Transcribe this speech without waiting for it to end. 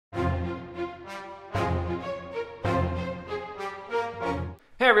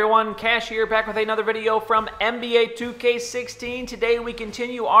everyone, Cash here, back with another video from NBA 2K16. Today we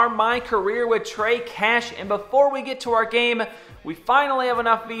continue our My Career with Trey Cash, and before we get to our game, we finally have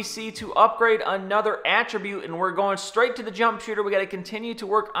enough VC to upgrade another attribute, and we're going straight to the jump shooter. We got to continue to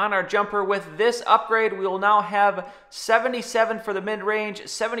work on our jumper. With this upgrade, we will now have 77 for the mid-range,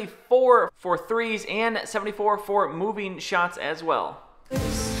 74 for threes, and 74 for moving shots as well. Hope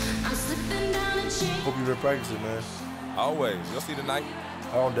you've been practicing, man. Always. You'll see tonight.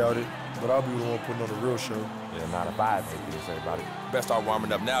 I don't doubt it, but I'll be the one putting on the real show. Yeah, 9 to 5, maybe to say about it. Best start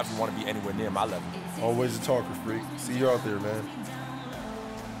warming up now if you want to be anywhere near my level. Always a talker, freak. See you out there, man.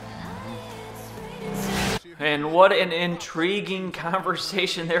 And what an intriguing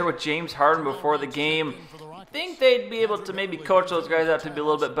conversation there with James Harden before the game. I think they'd be able to maybe coach those guys out to be a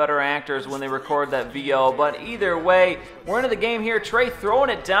little bit better actors when they record that VO. But either way, we're into the game here. Trey throwing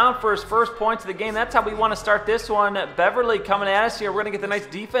it down for his first points of the game. That's how we want to start this one. Beverly coming at us here. We're going to get the nice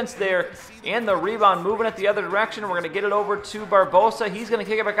defense there and the rebound moving it the other direction. We're going to get it over to Barbosa. He's going to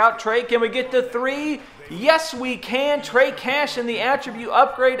kick it back out. Trey, can we get the three? Yes, we can. Trey Cash and the attribute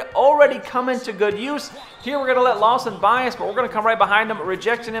upgrade already coming to good use. Here we're going to let Lawson bias, but we're going to come right behind him,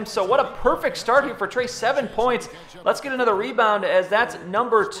 rejecting him. So what a perfect start here for Trey. 7 points. Let's get another rebound as that's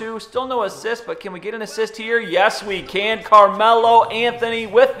number 2. Still no assist, but can we get an assist here? Yes, we can. Carmelo Anthony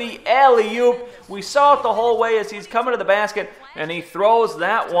with the alley-oop. We saw it the whole way as he's coming to the basket, and he throws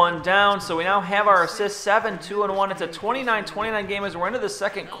that one down. So we now have our assist 7, 2, and 1. It's a 29-29 game as we're into the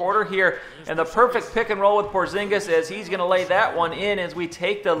second quarter here, and the perfect pick and roll with Porzingis as he's going to lay that one in as we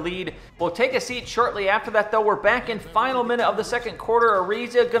take the lead. We'll take a seat shortly after that, though. We're back in final minute of the second quarter.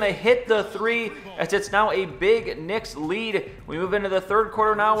 Ariza going to hit the 3 as it's now a big Knicks lead. We move into the third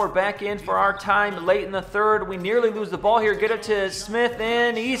quarter now. We're back in for our time late in the third. We nearly lose the ball here. Get it to Smith,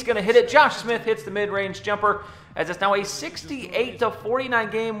 and he's going to hit it. Josh Smith hits the mid-range jumper as it's now a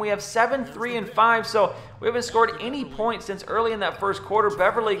 68-49 game. We have 7, 3, and 5, so we haven't scored any points since early in that first quarter.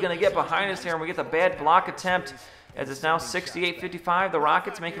 Beverly going to get behind us here, and we get the bad block attempt as it's now 68-55. The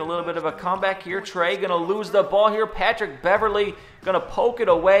Rockets making a little bit of a comeback here. Trey going to lose the ball here. Patrick Beverly going to poke it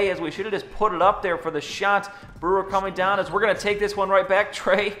away as we should have just put it up there for the shot. Brewer coming down as we're going to take this one right back.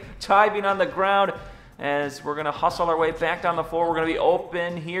 Trey diving on the ground as we're going to hustle our way back down the floor. We're going to be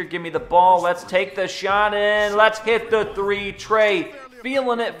open here. Give me the ball. Let's take the shot and let's hit the 3. Trey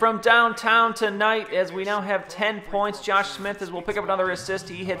feeling it from downtown tonight as we now have 10 points. Josh Smith as we'll pick up another assist.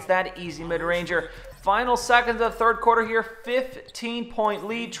 He hits that easy mid-ranger. Final seconds of the third quarter here, 15-point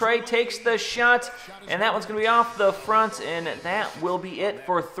lead. Trey takes the shot, and that one's going to be off the front, and that will be it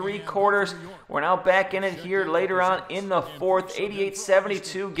for 3 quarters. We're now back in it here later on in the fourth,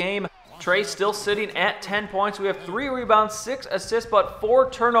 88-72 game. Trey still sitting at 10 points. We have 3 rebounds, 6 assists, but 4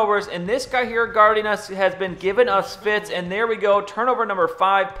 turnovers. And this guy here guarding us has been giving us fits. And there we go, turnover number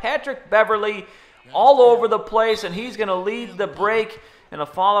 5. Patrick Beverly all over the place, and he's going to lead the break. And a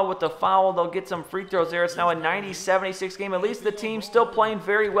follow with the foul. They'll get some free throws there. It's now a 90-76 game. At least the team's still playing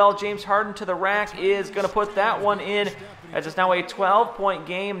very well. James Harden to the rack is going to put that one in as it's now a 12-point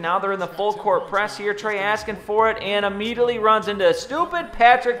game. Now they're in the full court press here. Trey asking for it and immediately runs into stupid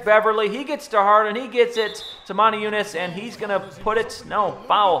Patrick Beverly. He gets to Harden. He gets it to Monty Eunice, and he's going to put it, no,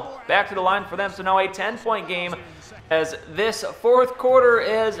 foul, back to the line for them. So now a 10-point game as this fourth quarter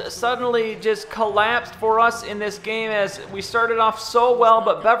is suddenly just collapsed for us in this game as we started off so well,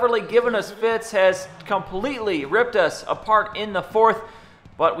 but Beverly giving us fits has completely ripped us apart in the fourth.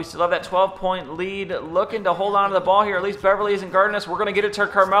 But we still have that 12-point lead, looking to hold on to the ball here. At least Beverly isn't guarding us. We're going to get it to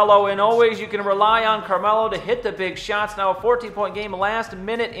Carmelo, and always you can rely on Carmelo to hit the big shots. Now a 14-point game, last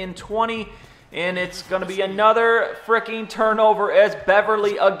minute in 20. And it's going to be another freaking turnover as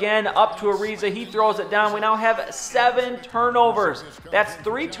Beverly again up to Ariza. He throws it down. We now have 7 turnovers. That's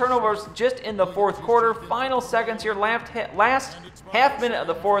 3 turnovers just in the fourth quarter. Final seconds here, last half minute of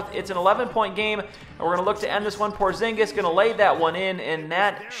the fourth. It's an 11-point game, and we're going to look to end this one. Porzingis going to lay that one in, and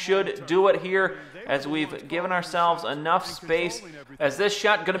that should do it here as we've given ourselves enough space. As this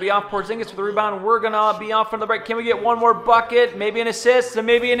shot going to be off Porzingis with the rebound, we're going to be off from the break. Can we get one more bucket? Maybe an assist and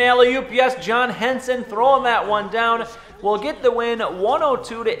maybe an alley-oop. Yes, John Henson throwing that one down. We'll get the win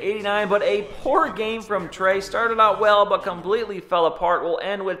 102-89, but a poor game from Trey. Started out well, but completely fell apart. We'll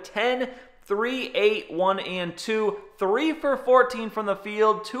end with 10, 3, 8, 1, and 2. 3 for 14 from the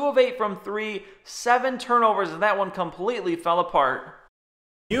field, 2 of 8 from 3, 7 turnovers, and that one completely fell apart.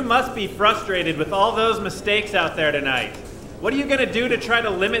 You must be frustrated with all those mistakes out there tonight. What are you going to do to try to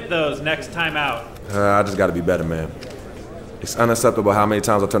limit those next time out? I just got to be better, man. It's unacceptable how many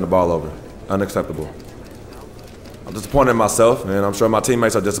times I turn the ball over. Unacceptable. I'm disappointed in myself, and I'm sure my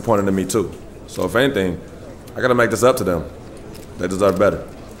teammates are disappointed in me too. So if anything, I got to make this up to them. They deserve better.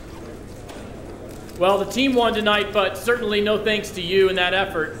 Well, the team won tonight, but certainly no thanks to you in that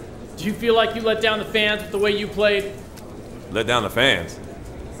effort. Do you feel like you let down the fans with the way you played? Let down the fans?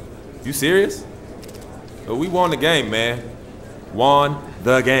 You serious? But we won the game, man. Won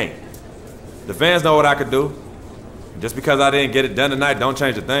the game. The fans know what I could do. Just because I didn't get it done tonight don't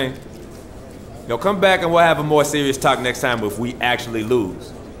change a thing. Come back and we'll have a more serious talk next time if we actually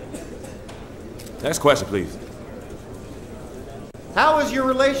lose. Next question, please. How is your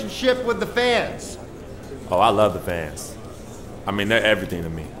relationship with the fans? Oh, I love the fans. I mean, they're everything to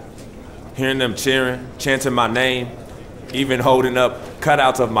me. Hearing them cheering, chanting my name, even holding up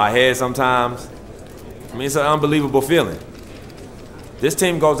cutouts of my head sometimes. I mean, it's an unbelievable feeling. This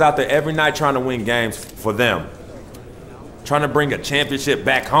team goes out there every night trying to win games for them. Trying to bring a championship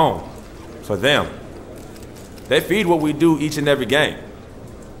back home for them. They feed what we do each and every game.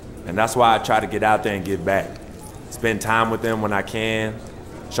 And that's why I try to get out there and give back. Spend time with them when I can.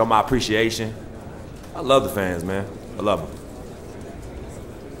 Show my appreciation. I love the fans, man. I love them.